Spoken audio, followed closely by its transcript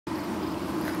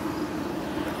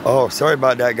Oh, sorry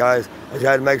about that, guys. I just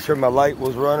had to make sure my light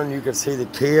was running. You can see the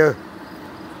Kia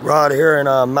right here in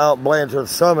Mount Blanchard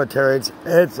Cemetery.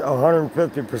 It's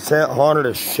 150% haunted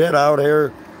as shit out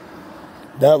here.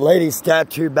 That lady's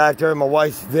statue back there in my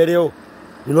wife's video,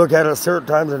 you look at it at certain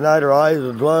times of night, her eyes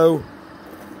will glow.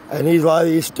 And a lot of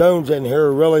these stones in here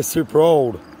are really super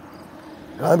old.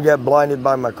 And I'm getting blinded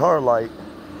by my car light.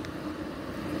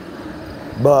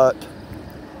 But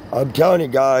I'm telling you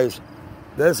guys,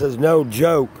 this is no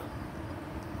joke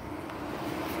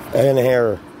in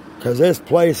here, because this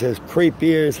place is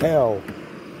creepy as hell.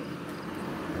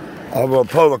 I'm going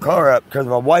to pull the car up because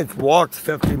my wife walks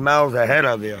 50 miles ahead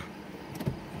of you.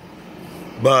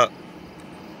 But,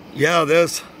 yeah,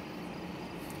 this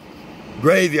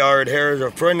graveyard here is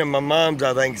a friend of my mom's,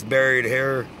 I think, is buried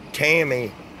here,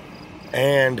 Tammy.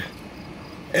 And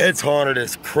it's haunted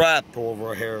as crap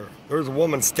over here. There's a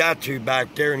woman's statue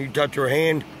back there, and you touch her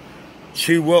hand,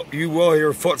 you will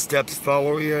hear footsteps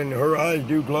follow you, and her eyes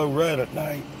do glow red at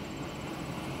night.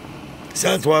 So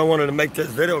that's why I wanted to make this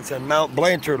video. It's in Mount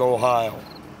Blanchard, Ohio.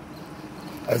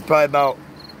 It's probably about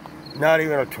not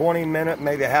even a 20-minute,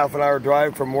 maybe a half-an-hour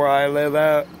drive from where I live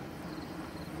at.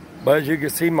 But as you can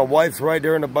see, my wife's right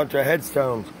there in a bunch of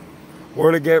headstones.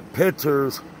 We're to get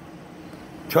pictures,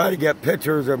 try to get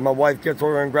pictures if my wife gets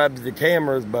over and grabs the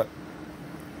cameras, but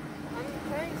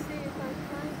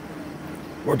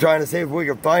we're trying to see if we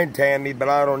can find Tammy, but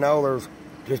I don't know. There's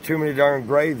just too many darn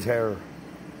graves here.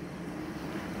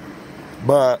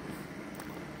 But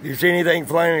if you see anything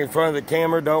flying in front of the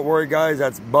camera, don't worry, guys.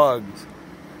 That's bugs.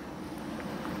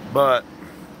 But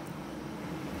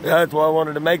that's why I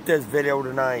wanted to make this video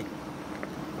tonight.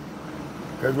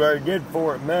 Because what I did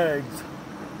for it, Meg's,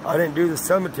 I didn't do the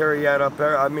cemetery yet up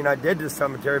there. I mean, I did the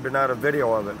cemetery, but not a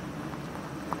video of it.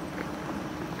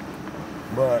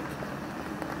 But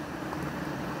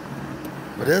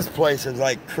this place is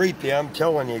like creepy, I'm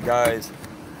telling you guys.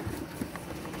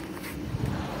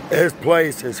 This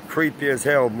place is creepy as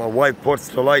hell. My wife puts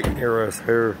the light near us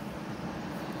here.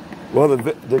 Well,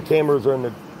 the cameras are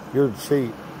in your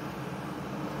seat.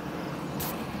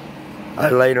 I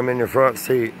laid them in your front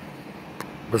seat.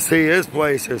 But see, this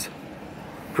place is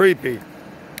creepy.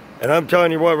 And I'm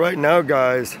telling you what, right now,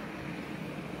 guys,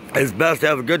 it's best to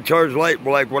have a good charged light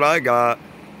like what I got.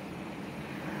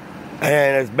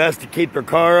 And it's best to keep your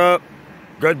car up,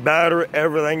 good battery,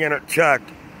 everything in it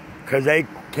checked. Because they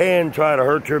can try to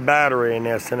hurt your battery in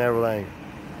this and everything.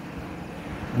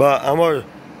 But I'm going to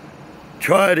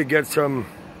try to get some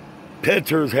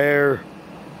pictures here.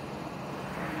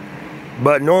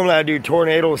 But normally I do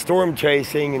tornado storm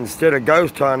chasing instead of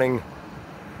ghost hunting.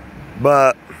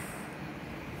 But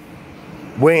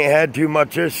we ain't had too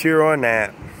much this year on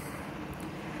that.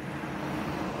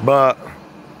 But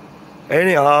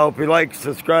anyhow, if you like,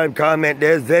 subscribe, comment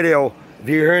this video. If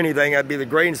you hear anything, that'd be the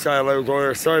grain silos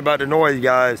or sorry about the noise,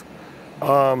 guys.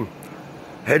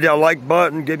 Hit that like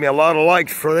button. Give me a lot of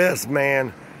likes for this,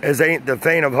 man. This ain't the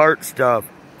faint of heart stuff.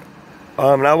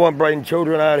 And I want to bring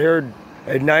children out here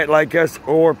at night like this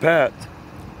or pets.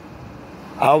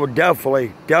 I would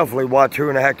definitely watch who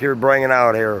in the heck you're bringing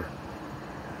out here.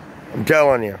 I'm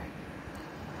telling you.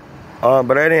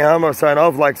 But anyhow, I'm going to sign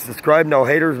off. Like, subscribe, no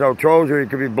haters, no trolls, or you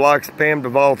could be blocked, spammed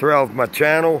of all throughout my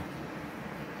channel.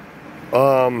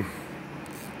 Stuff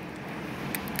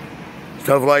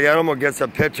like that. I'm going to get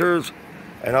some pictures,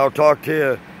 and I'll talk to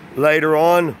you later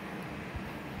on.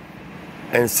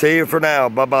 And see you for now.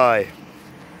 Bye-bye.